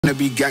Wanna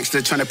be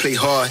gangster, trying to play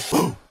hard.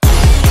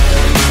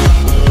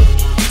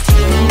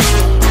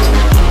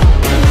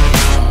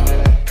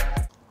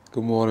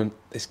 Good morning,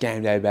 it's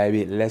game day,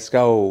 baby. Let's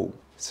go.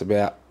 It's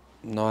about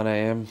 9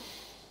 AM.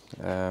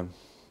 I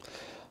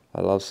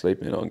love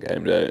sleeping on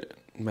game day.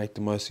 Make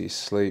the most of your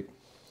sleep.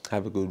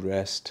 Have a good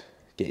rest.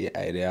 Get your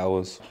 8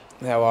 hours.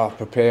 Now I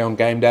prepare on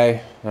game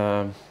day.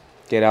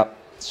 Get up,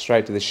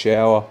 straight to the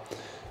shower.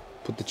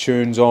 Put the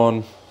tunes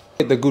on.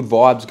 Get the good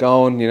vibes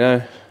going, you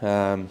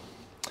know.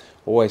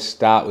 Always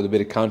start with a bit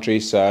of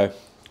country, so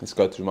let's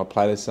go through my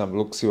playlist and have a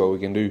look, see what we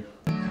can do.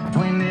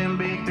 Between them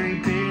big three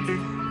pitchers,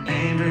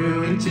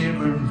 Andrew and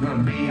Chipper, it's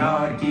gonna be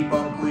hard to keep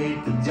up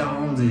with the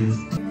Joneses.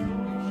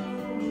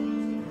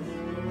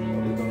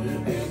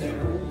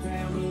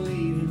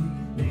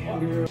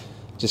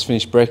 Just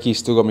finished brekkie,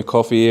 still got my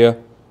coffee here.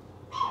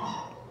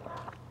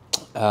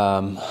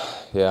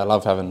 Yeah, I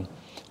love having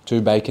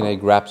 2 bacon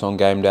egg wraps on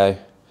game day. A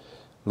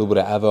little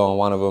bit of avo on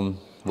one of them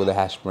with a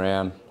hash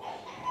brown.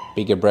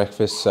 Bigger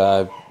breakfast,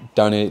 so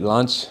don't eat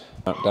lunch.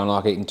 Don't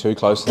like eating too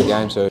close to the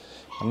game, so I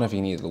don't know if you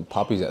can hear the little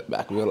puppies at the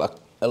back. We've got like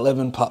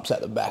 11 pups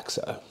at the back,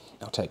 so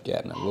I'll take you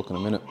out and have a look in a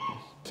minute.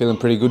 Feeling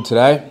pretty good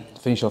today.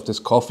 Finish off this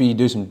coffee,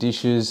 do some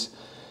dishes,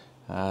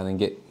 and then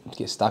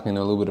get stuck in a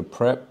little bit of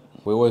prep.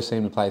 We always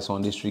seem to play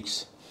Swan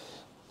Districts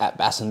at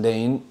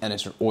Bassendean, and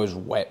it's always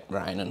wet,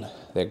 raining.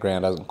 Their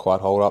ground doesn't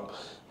quite hold up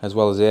as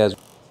well as ours.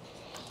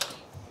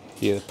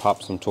 Here are the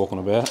pups I'm talking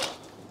about.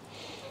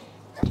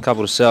 A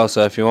couple to sell,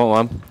 so if you want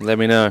one, let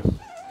me know. A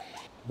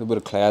little bit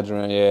of clouds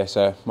around, yeah,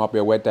 so might be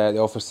a wet day at the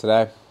office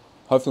today.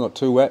 Hopefully not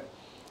too wet,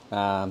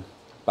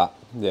 but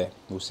yeah,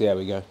 we'll see how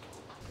we go.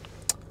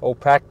 All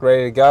packed,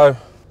 ready to go.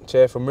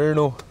 Chair for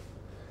Mirinal.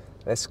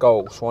 Let's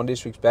go, Swan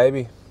Districts,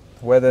 baby.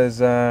 Weather's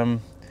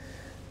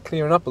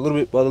clearing up a little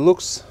bit by the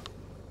looks.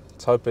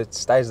 Let's hope it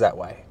stays that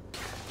way.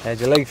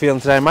 How's your leg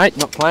feeling today, mate?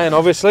 Not playing,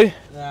 obviously.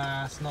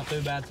 Nah, it's not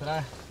too bad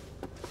today.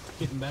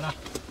 Getting better.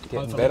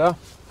 Getting better.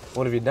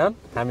 What have you done?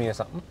 Hammy or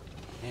something?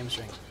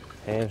 Hamstring.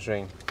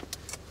 Hamstring.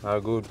 No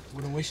good.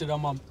 Wouldn't wish it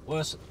on my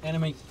worst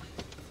enemy.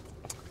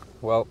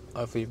 Well,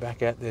 hopefully you're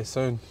back out there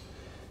soon.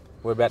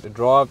 We're about to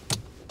drive.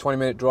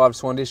 20-minute drive to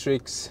Swan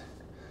Districts.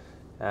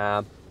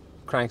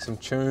 Crank some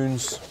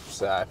tunes.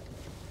 So,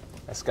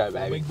 let's go,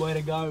 baby. Big way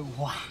to go.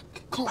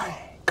 Whack. Clang.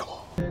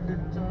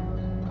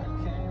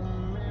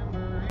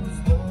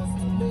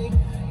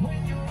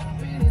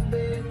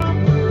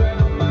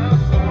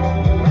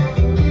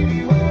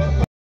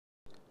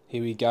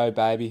 Here we go,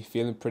 baby.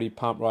 Feeling pretty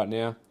pumped right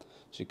now.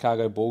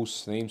 Chicago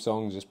Bulls theme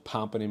song just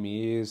pumping in my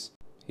ears.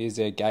 Here's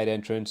their gate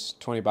entrance,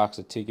 20 bucks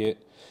a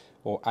ticket,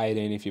 or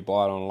 18 if you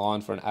buy it online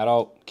for an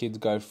adult. Kids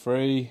go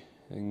free,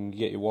 and you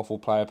get your waffle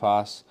player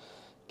pass,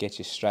 get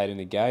you straight in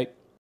the gate.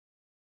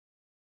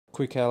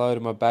 Quick hello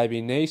to my baby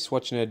niece,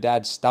 watching her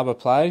dad Stubber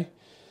play.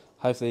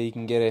 Hopefully he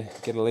can get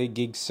a league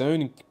gig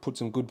soon and put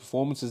some good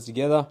performances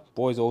together.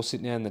 Boys all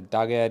sitting down in the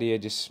dugout here,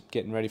 just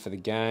getting ready for the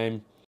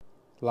game.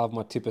 Love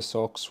my tipper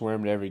socks, wear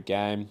them at every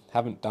game.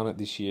 Haven't done it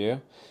this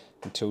year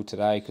until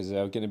today because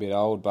they were getting a bit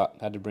old, but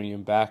had to bring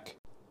them back.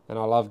 And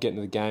I love getting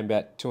to the game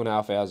about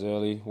 2.5 hours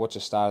early, watch the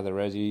start of the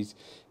resis,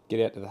 get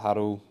out to the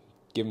huddle,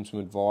 give them some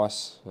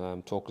advice,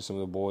 talk to some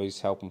of the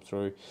boys, help them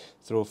through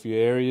a few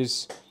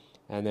areas.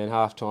 And then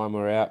half time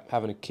we're out,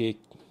 having a kick,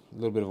 a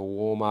little bit of a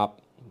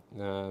warm-up,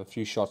 a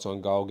few shots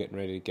on goal, getting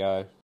ready to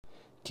go.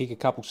 Kick a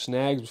couple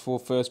snags before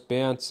first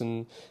bounce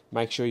and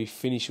make sure you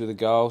finish with a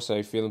goal so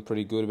you're feeling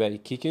pretty good about your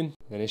kicking.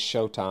 And it's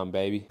showtime,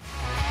 baby.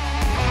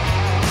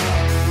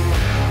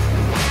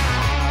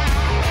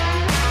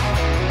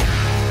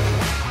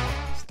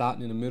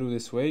 Starting in the middle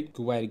this week,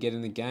 good way to get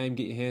in the game,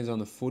 get your hands on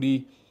the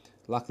footy.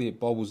 Luckily it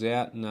bobbles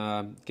out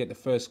and get the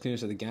first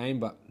clearance of the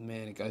game, but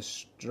man, it goes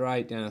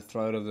straight down the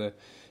throat of the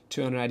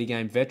 280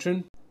 game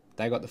veteran.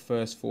 They got the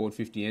first forward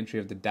 50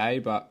 entry of the day,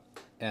 but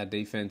our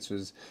defence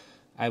was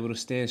able to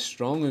stand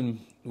strong and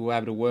we were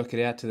able to work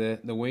it out to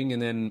the wing,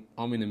 and then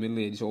I'm in the middle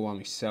here just all by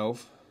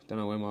myself. Don't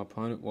know where my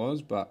opponent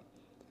was, but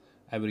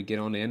able to get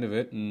on the end of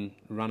it, and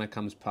the runner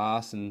comes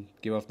past and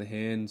give off the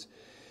hands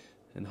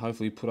and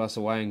hopefully put us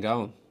away and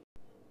going.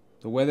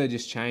 The weather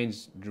just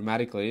changed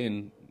dramatically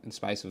in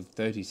space of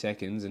 30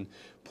 seconds, and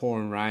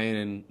pouring rain,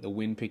 and the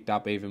wind picked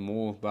up even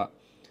more, but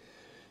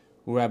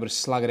we were able to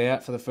slug it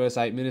out for the first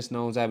 8 minutes.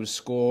 No one's able to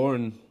score,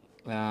 and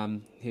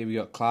here we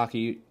got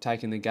Clarkey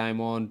taking the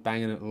game on,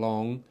 banging it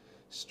long,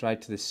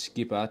 straight to the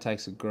skipper,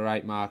 takes a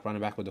great mark,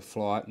 running back with the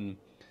flight, and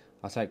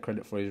I take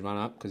credit for his run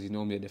up because he's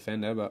normally a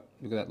defender, but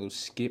look at that little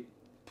skip,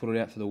 put it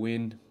out for the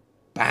win,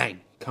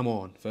 bang, come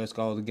on, first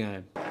goal of the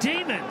game.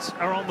 Demons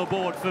are on the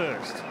board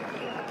first.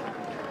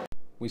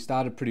 We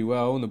started pretty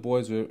well, and the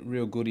boys were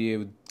real good here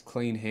with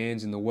clean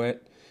hands in the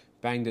wet,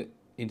 banged it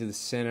into the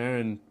centre,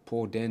 and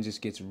poor Den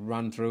just gets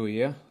run through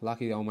here.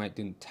 Lucky the old mate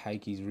didn't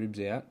take his ribs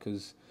out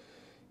because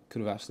could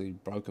have absolutely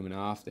broke him in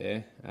half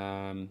there.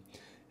 And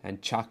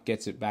Chuck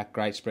gets it back,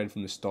 great spread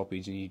from the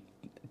stoppage, and he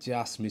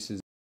just misses.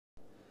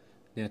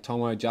 Now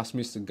Tomo just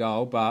missed the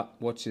goal, but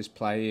watch this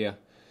play here.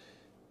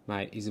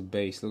 Mate, he's a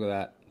beast, look at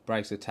that.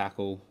 Breaks the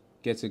tackle,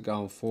 gets it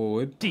going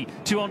forward.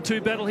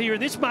 2-on-2 battle here in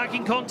this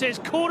marking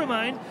contest.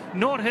 Quartermain,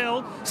 not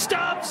held.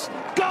 Stubbs,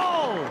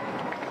 goal!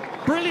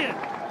 Brilliant.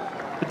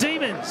 The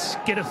Demons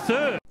get a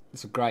third.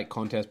 It's a great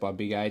contest by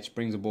Big H.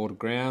 Brings the ball to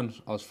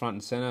ground. I was front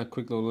and centre.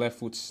 Quick little left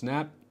foot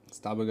snap.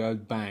 Stubber goes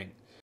bang.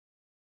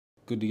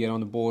 Good to get on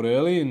the board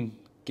early and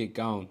get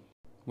going.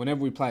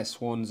 Whenever we play at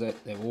Swans,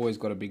 they've always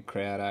got a big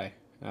crowd,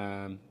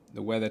 eh?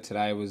 The weather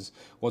today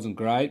wasn't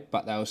great,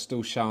 but they were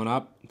still showing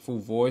up, full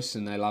voice,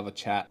 and they love a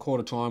chat.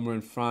 Quarter time, we're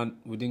in front.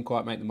 We didn't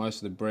quite make the most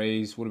of the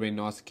breeze. Would have been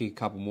nice to kick a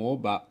couple more,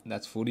 but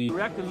that's footy.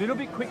 React a little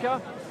bit quicker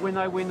when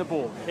they win the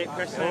ball. Keep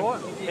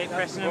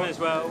pressing them as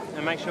well,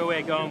 and make sure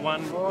we're going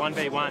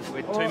 1v1.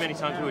 With too many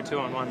times we were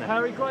 2-on-1 there.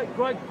 Harry,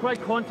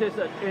 great contest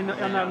in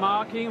the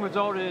marking.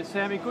 Resulted in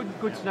Sammy.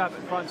 Good snap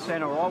at front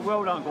centre. All right,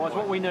 well done, guys.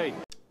 What we need.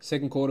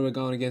 Second quarter, we're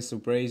going against the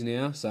breeze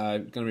now, so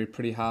it's going to be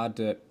pretty hard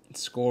to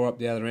score up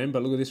the other end.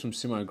 But look at this from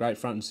Simo, great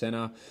front and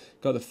centre.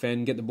 Got the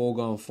fend, get the ball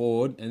going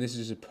forward, and this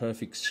is just a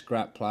perfect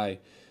scrap play.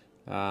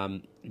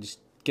 Just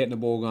getting the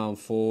ball going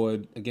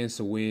forward against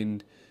the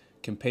wind,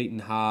 competing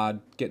hard,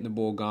 getting the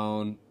ball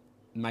going,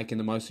 making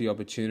the most of the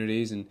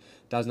opportunities, and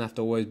doesn't have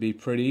to always be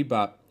pretty,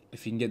 but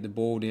if you can get the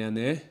ball down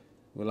there,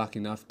 we're lucky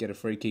enough to get a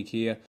free kick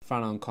here,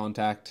 front on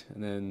contact,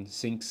 and then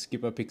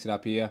Skipper picks it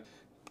up here.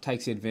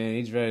 Takes the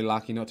advantage, very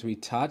lucky not to be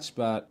touched,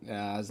 but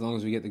as long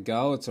as we get the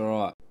goal, it's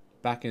alright.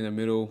 Back in the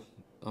middle,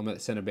 I'm at the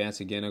centre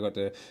bounce again. I got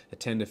to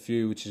attend a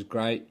few, which is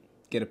great.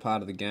 Get a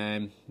part of the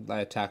game,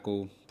 lay a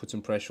tackle, put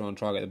some pressure on,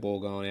 try to get the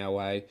ball going our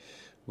way.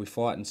 We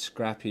fight and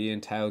scrap here,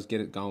 and Tails get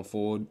it going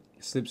forward.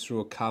 Slips through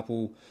a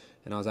couple,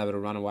 and I was able to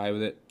run away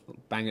with it,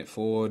 bang it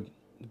forward.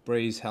 The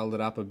breeze held it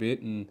up a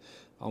bit, and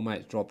old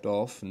mate dropped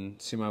off, and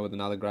Simo with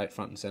another great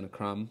front and centre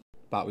crumb.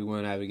 But we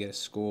weren't able to get a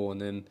score, and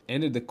then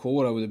ended the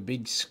quarter with a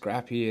big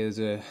scrap here. There's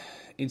a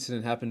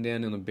incident happened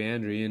down on the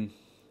boundary,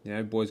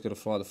 and boys got to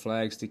fly the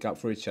flag, stick up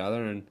for each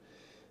other,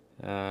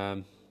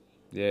 and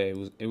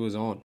it was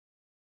on.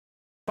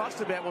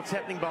 Fussed about what's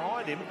happening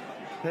behind him.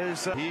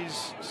 There's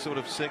his sort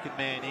of second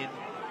man in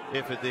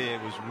effort there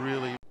was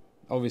really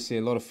obviously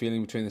a lot of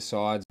feeling between the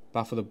sides.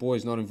 But for the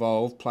boys not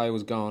involved, play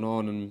was going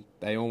on, and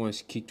they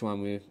almost kicked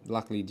one. We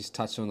luckily just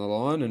touched on the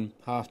line, and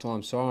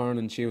half-time siren,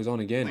 and she was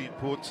on again. The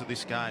importance of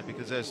this game,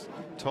 because as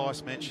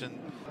Tice mentioned,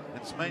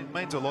 it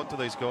means a lot to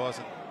these guys.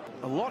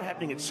 A lot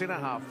happening at centre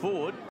half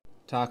forward.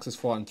 Tarks is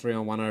fighting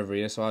 3-on-1 over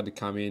here, so I had to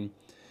come in,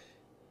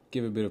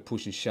 give a bit of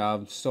push and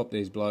shove, stop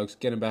these blokes,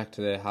 get them back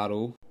to their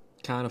huddle.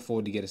 Can't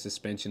afford to get a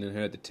suspension and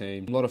hurt the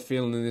team. A lot of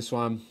feeling in this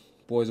one.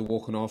 Boys are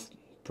walking off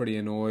pretty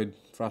annoyed,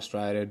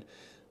 frustrated.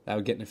 They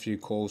were getting a few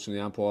calls from the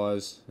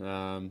umpires,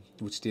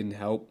 which didn't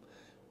help,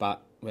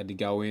 but we had to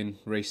go in,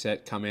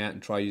 reset, come out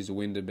and try to use the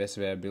wind to the best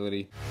of our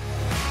ability.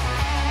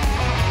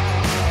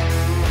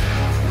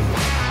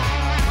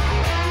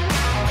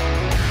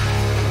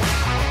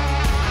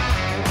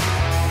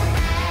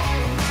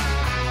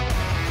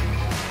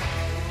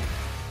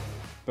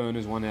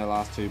 Burners won our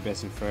last two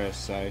best and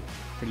first, so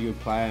pretty good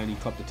player, and he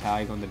copped a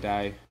tag on the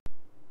day.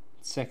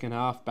 Second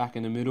half, back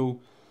in the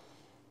middle,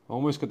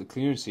 almost got the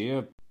clearance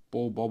here.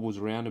 Ball bobbles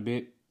around a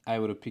bit,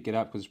 able to pick it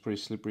up because it's pretty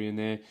slippery in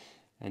there,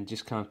 and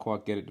just can't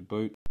quite get it to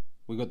boot.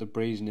 We got the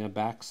breeze in our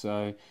back,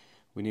 so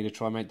we need to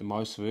try and make the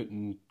most of it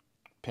and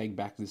peg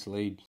back this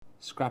lead.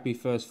 Scrappy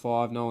first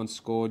five, no one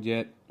scored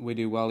yet. We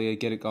do well here,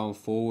 get it going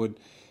forward,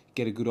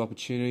 get a good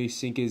opportunity.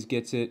 Sinkers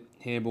gets it,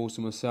 handballs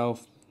to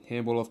myself,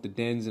 handball off to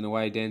Dens, and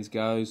away Dens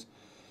goes.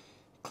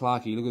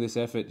 Clarkey, look at this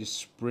effort, just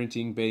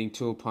sprinting, beating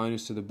two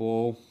opponents to the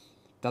ball.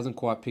 Doesn't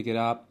quite pick it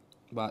up,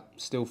 but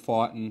still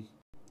fighting.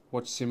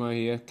 Watch Simo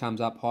here,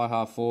 comes up high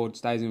half forward,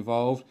 stays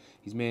involved.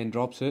 His man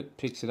drops it,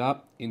 picks it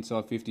up,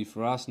 inside 50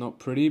 for us. Not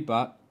pretty,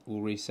 but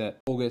we'll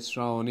reset. Ball gets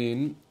thrown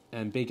in,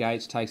 and Big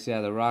H takes it out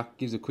of the ruck,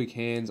 gives a quick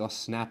hands. I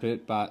snap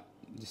it, but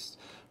just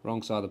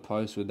wrong side of the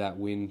post with that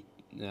wind.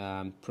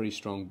 Pretty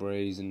strong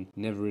breeze, and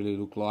never really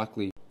looked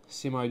likely.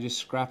 Simo just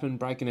scrapping,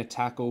 breaking a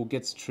tackle,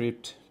 gets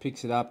tripped,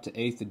 picks it up to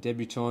Heath, the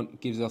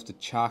debutant, gives it off to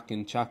Chuck,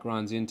 and Chuck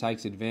runs in,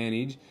 takes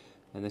advantage.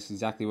 And that's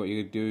exactly what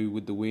you do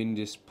with the wind.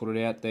 Just put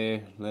it out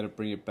there, let it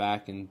bring it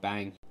back, and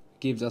bang.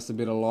 Gives us a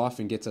bit of life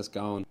and gets us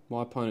going.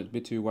 My opponent's a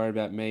bit too worried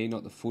about me,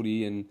 not the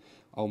footy, and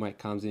old mate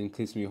comes in,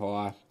 clips me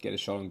high, get a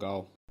shot on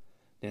goal.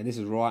 Now this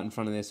is right in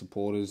front of their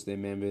supporters, their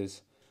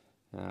members.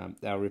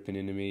 They're ripping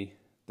into me.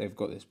 They've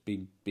got this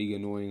big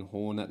annoying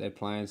horn that they're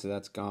playing, so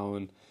that's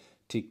going.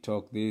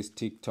 TikTok this,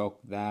 TikTok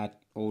that,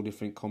 all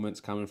different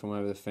comments coming from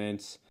over the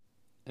fence.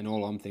 And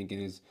all I'm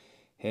thinking is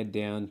head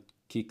down,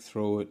 kick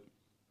through it,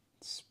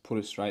 put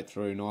it straight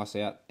through, nice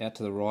out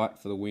to the right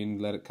for the wind,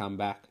 let it come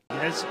back. He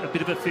has a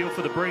bit of a feel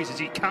for the breeze as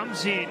he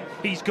comes in.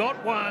 He's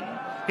got one,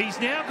 he's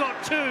now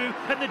got two,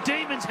 and the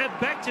Demons have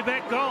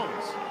back-to-back goals.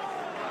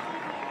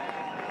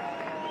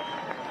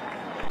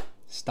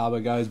 Stubber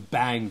goes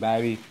bang,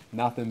 baby.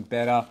 Nothing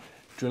better.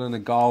 Drilling a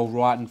goal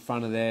right in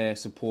front of their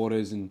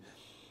supporters and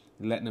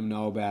letting them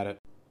know about it.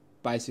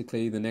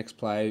 Basically, the next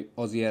play,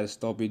 Aussie out of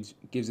stoppage,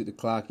 gives it to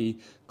Clarkey.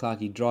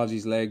 Clarkey drives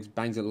his legs,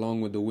 bangs it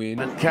long with the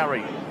wind. And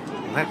Curry.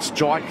 That's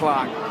Jai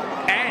Clark.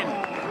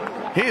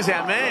 And here's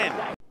our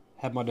man.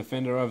 Had my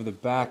defender over the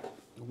back,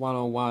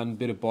 one-on-one,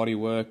 bit of body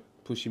work,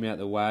 push him out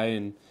the way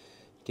and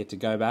get to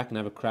go back and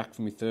have a crack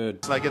for me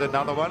third. So they get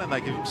another one and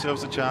they give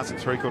themselves a chance at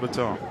three-quarter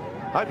time.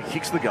 I hope he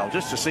kicks the goal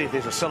just to see if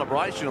there's a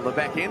celebration on the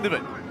back end of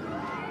it.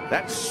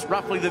 That's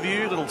roughly the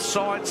view. Little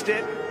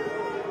sidestep,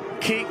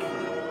 kick,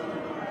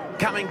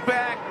 coming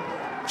back,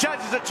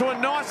 judges it to a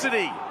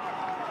nicety.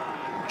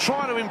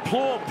 Trying to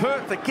implore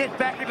Perth to get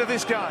back into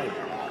this game.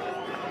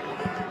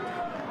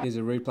 Here's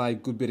a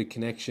replay, good bit of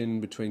connection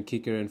between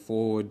kicker and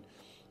forward.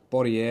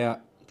 Body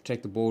out,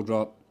 protect the ball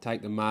drop,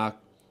 take the mark,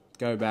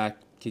 go back,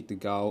 kick the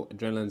goal.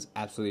 Adrenaline's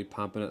absolutely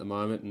pumping at the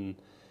moment,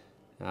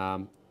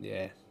 and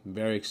yeah,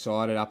 very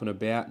excited, up and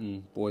about,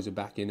 and boys are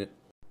back in it.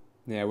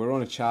 Now we're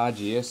on a charge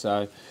here,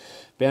 so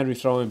boundary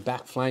throwing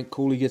back flank.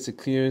 Cooley gets a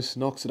clearance,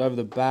 knocks it over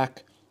the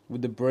back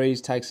with the breeze,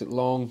 takes it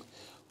long,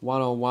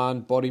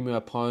 one-on-one, body my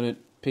opponent,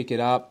 pick it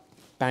up,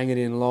 bang it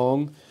in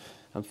long.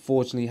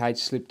 Unfortunately, H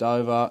slipped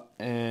over,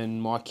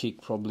 and my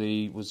kick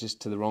probably was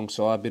just to the wrong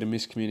side. A bit of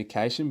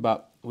miscommunication,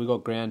 but we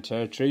got ground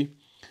territory.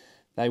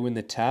 They win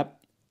the tap.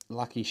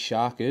 Lucky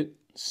shark it.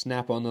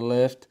 Snap on the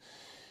left.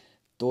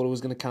 Thought it was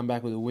going to come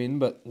back with a win,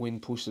 but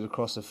wind pushed it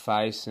across the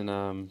face,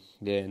 and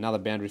yeah, another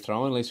boundary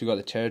throw. At least we got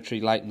the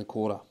territory late in the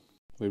quarter.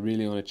 We're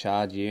really on a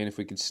charge here, and if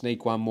we could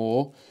sneak one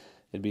more,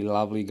 it'd be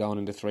lovely going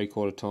into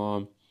three-quarter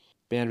time.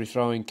 Boundary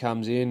throwing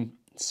comes in.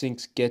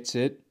 Sinks gets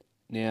it.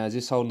 Now, is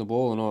this holding the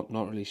ball or not?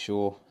 Not really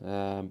sure.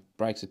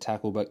 Breaks a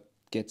tackle, but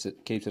gets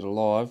it, keeps it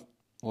alive.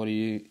 What do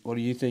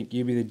you think?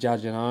 You be the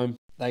judge at home.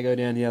 They go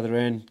down the other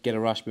end, get a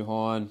rush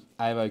behind.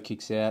 Avo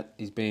kicks out.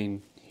 He's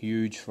been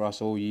huge for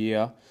us all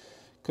year.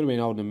 Could have been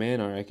holding a man,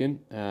 I reckon.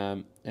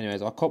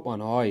 Anyways, I caught one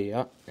high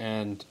here,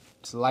 and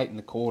it's late in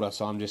the quarter,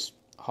 so I'm just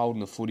holding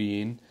the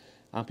footy in.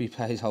 Umpy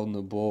plays holding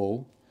the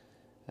ball.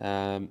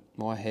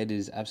 My head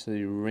is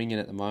absolutely ringing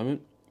at the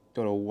moment.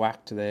 Got a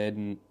whack to the head,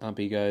 and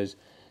Umpy goes,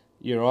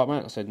 "You alright,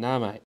 mate?" I said, "No,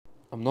 mate,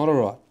 I'm not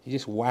alright. He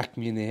just whacked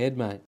me in the head,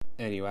 mate."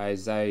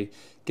 Anyways, they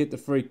get the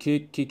free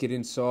kick it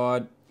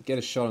inside, get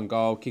a shot on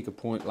goal, kick a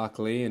point,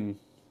 luckily, and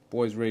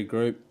boys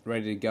regroup,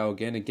 ready to go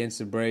again against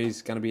the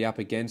breeze, going to be up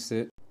against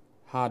it.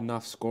 Hard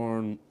enough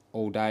scoring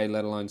all day,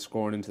 let alone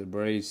scoring into the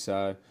breeze,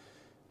 so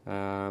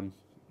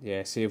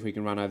yeah, see if we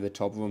can run over the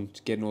top of them,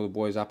 just getting all the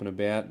boys up and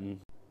about, and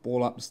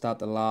ball up to start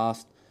the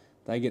last.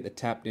 They get the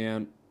tap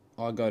down,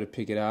 I go to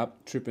pick it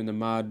up, trip in the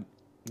mud.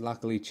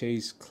 Luckily,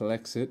 Cheese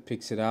collects it,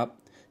 picks it up.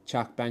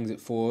 Chuck bangs it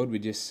forward. We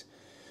just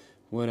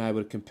weren't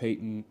able to compete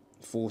and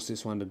force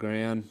this one to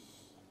ground.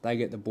 They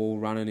get the ball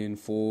running in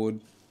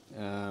forward.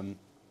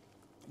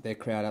 Their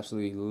crowd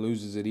absolutely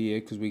loses it here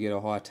because we get a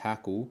high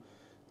tackle.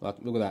 Like,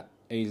 look at that,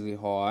 easily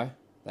high.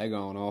 They're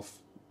going off.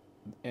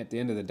 At the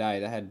end of the day,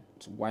 they had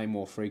way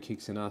more free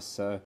kicks than us,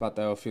 but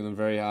they were feeling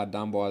very hard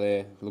done by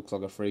there. Looks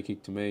like a free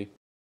kick to me.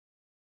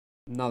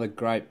 Another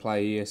great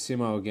play here.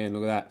 Simo again,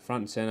 look at that.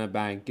 Front and centre,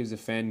 bang. Gives a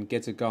fend,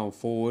 gets it going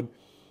forward.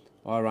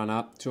 I run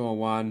up,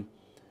 2-on-1.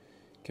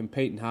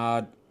 Competing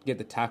hard, get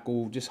the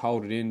tackle, just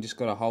hold it in. Just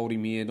got to hold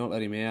him here, not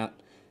let him out.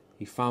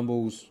 He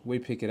fumbles, we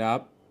pick it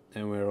up,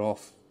 and we're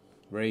off.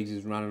 Reeves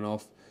is running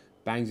off,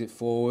 bangs it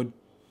forward.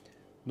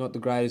 Not the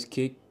greatest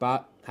kick,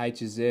 but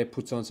H is there,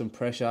 puts on some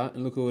pressure,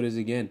 and look who it is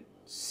again.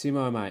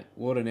 Simo, mate,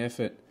 what an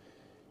effort.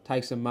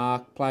 Takes a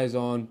mark, plays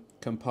on,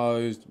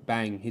 composed,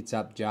 bang, hits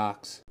up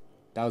Jarks.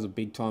 That was a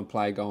big-time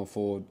play going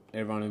forward.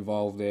 Everyone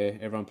involved there.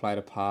 Everyone played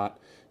a part.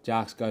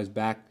 Jarks goes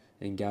back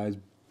and goes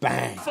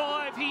bang.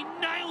 5, he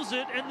nails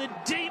it, and the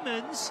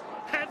Demons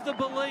have the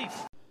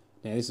belief.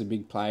 Now, this is a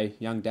big play.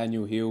 Young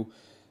Daniel Hill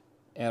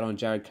out on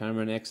Jared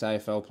Cameron,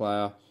 ex-AFL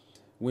player.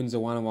 Wins a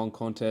one-on-one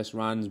contest,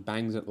 runs,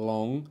 bangs it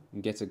long,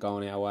 and gets it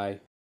going our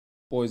way.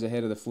 Boys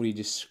ahead of the footy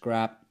just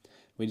scrap.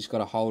 We just got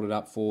to hold it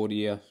up forward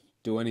here.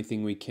 Do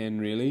anything we can,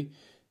 really.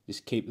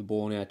 Just keep the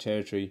ball in our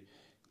territory.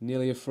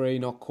 Nearly a free,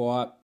 not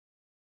quite.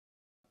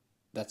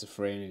 That's a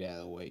free and out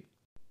of the week.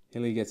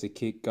 Hilly gets a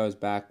kick, goes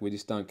back. We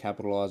just don't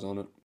capitalise on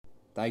it.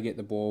 They get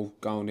the ball,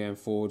 going down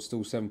forward.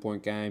 Still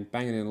 7-point game.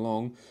 Banging it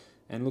along.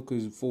 And look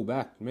who's full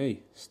back.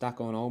 Me. Stuck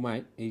on old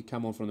mate. He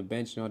come on from the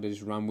bench and I had to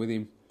just run with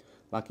him.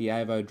 Lucky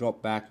Avo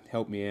dropped back,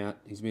 helped me out.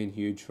 He's been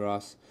huge for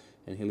us.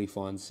 And Hilly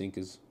finds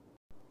sinkers.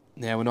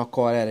 Now, we're not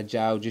quite out of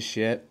jail just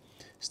yet.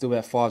 Still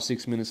about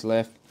 5-6 minutes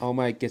left. Old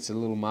mate gets a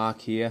little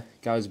mark here.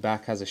 Goes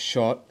back, has a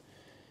shot.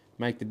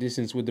 Make the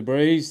distance with the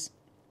breeze.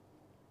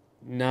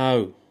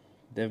 No,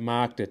 they've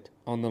marked it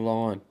on the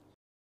line.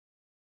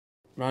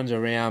 Runs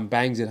around,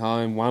 bangs it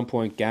home,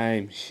 1-point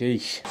game.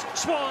 Sheesh.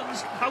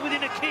 Swans are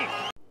within a kick.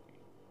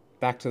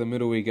 Back to the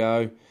middle we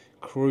go.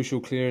 Crucial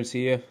clearance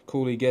here.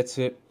 Cooley gets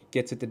it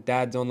to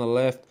Dads on the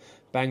left,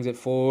 bangs it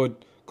forward.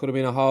 Could have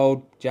been a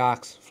hold.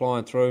 Jarks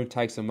flying through,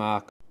 takes a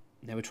mark.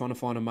 Now we're trying to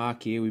find a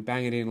mark here. We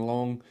bang it in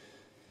long.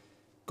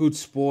 Good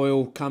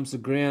spoil, comes to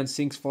ground,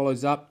 Sinks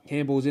follows up,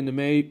 handball's into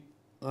me.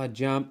 I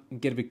jump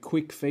and get a bit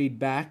quick feed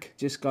back.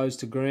 Just goes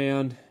to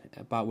ground,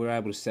 but we're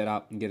able to set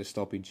up and get a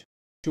stoppage.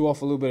 Chew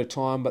off a little bit of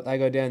time, but they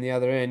go down the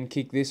other end,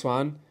 kick this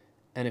one,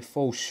 and it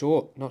falls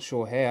short. Not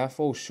sure how.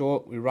 Falls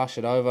short, we rush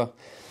it over.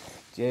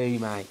 Gee,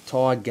 mate,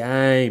 tied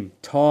game.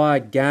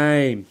 Tied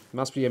game.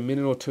 Must be a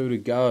minute or two to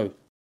go.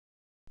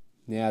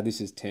 Now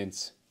this is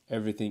tense.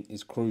 Everything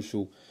is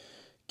crucial.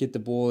 Get the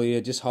ball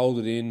here, just hold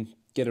it in,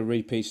 get a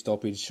repeat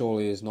stoppage.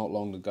 Surely there's not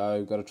long to go.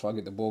 We've got to try to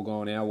get the ball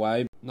going our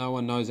way. No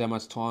one knows how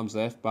much time's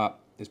left, but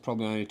there's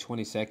probably only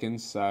 20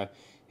 seconds, so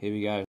here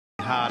we go.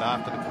 Hard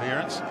after the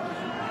clearance.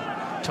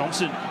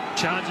 Thompson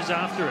charges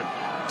after it.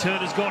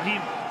 Turner's got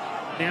him.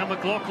 Now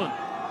McLaughlin.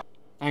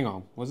 Hang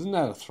on, wasn't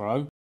that a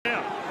throw?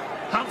 Now,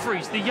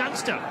 Humphreys, the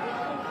youngster,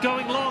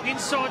 going long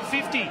inside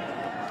 50.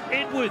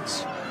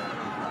 Edwards.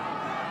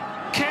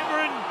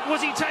 Cameron,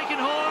 was he taken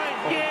high?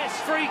 Yes,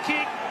 free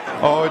kick.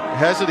 Oh,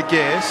 hazard a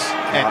guess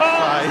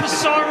and the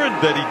siren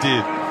that he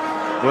did.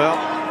 Well,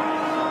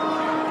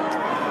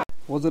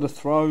 Was it a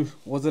throw?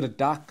 Was it a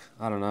duck?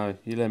 I don't know.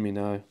 You let me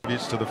know.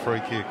 It's to the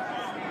free kick.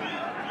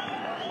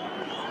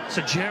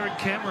 So Jared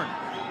Cameron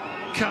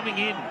coming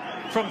in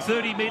from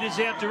 30 metres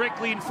out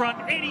directly in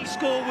front. Any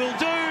score will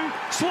do.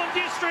 Swan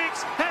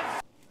Districts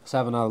have... Let's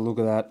have another look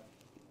at that.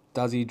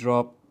 Does he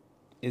drop?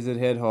 Is it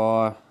head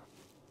high?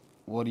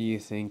 What do you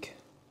think?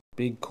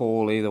 Big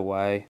call either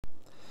way.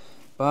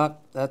 But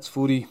that's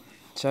footy.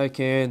 Shake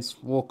hands,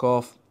 walk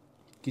off.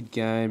 Good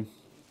game.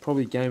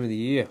 Probably game of the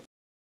year.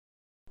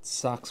 It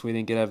sucks we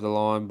didn't get over the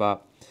line,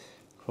 but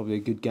probably a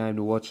good game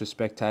to watch for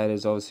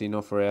spectators. Obviously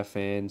not for our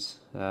fans.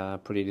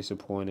 Pretty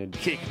disappointed.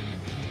 kick.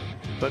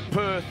 But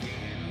Perth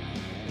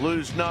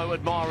lose no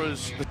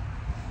admirers.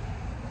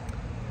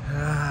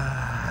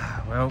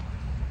 Well,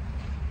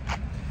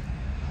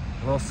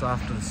 loss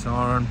after the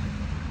siren.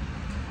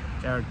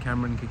 Jared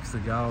Cameron kicks the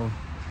goal.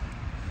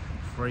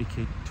 Free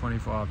kick,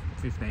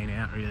 25-15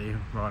 out really,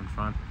 right in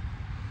front.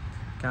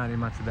 Can't do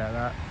much about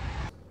that.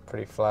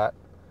 Pretty flat.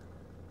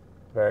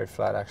 Very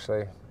flat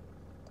actually.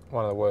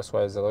 One of the worst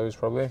ways to lose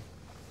probably.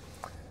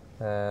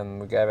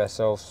 We gave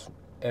ourselves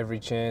every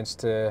chance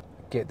to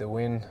get the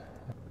win.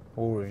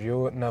 We'll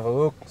review it and have a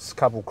look. There's a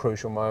couple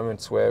crucial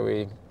moments where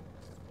we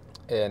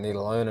need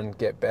to learn and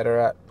get better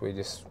at. We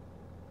just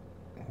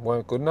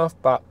weren't good enough,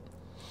 but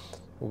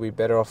we'll be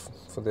better off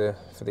for the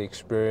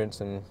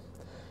experience, and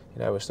you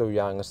know, we're still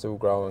young and still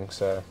growing,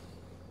 so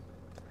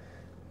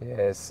yeah,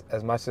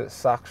 as much as it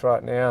sucks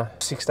right now,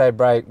 6-day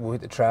break, we'll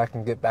hit the track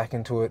and get back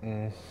into it,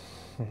 and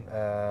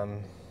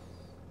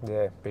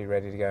yeah, be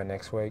ready to go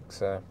next week.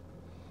 So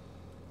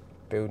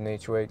building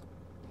each week,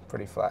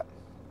 pretty flat,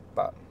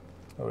 but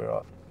we'll be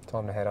right.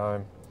 Time to head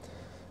home,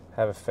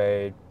 have a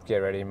feed, get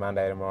ready.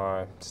 Monday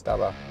tomorrow,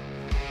 Stubber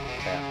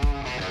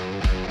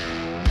out.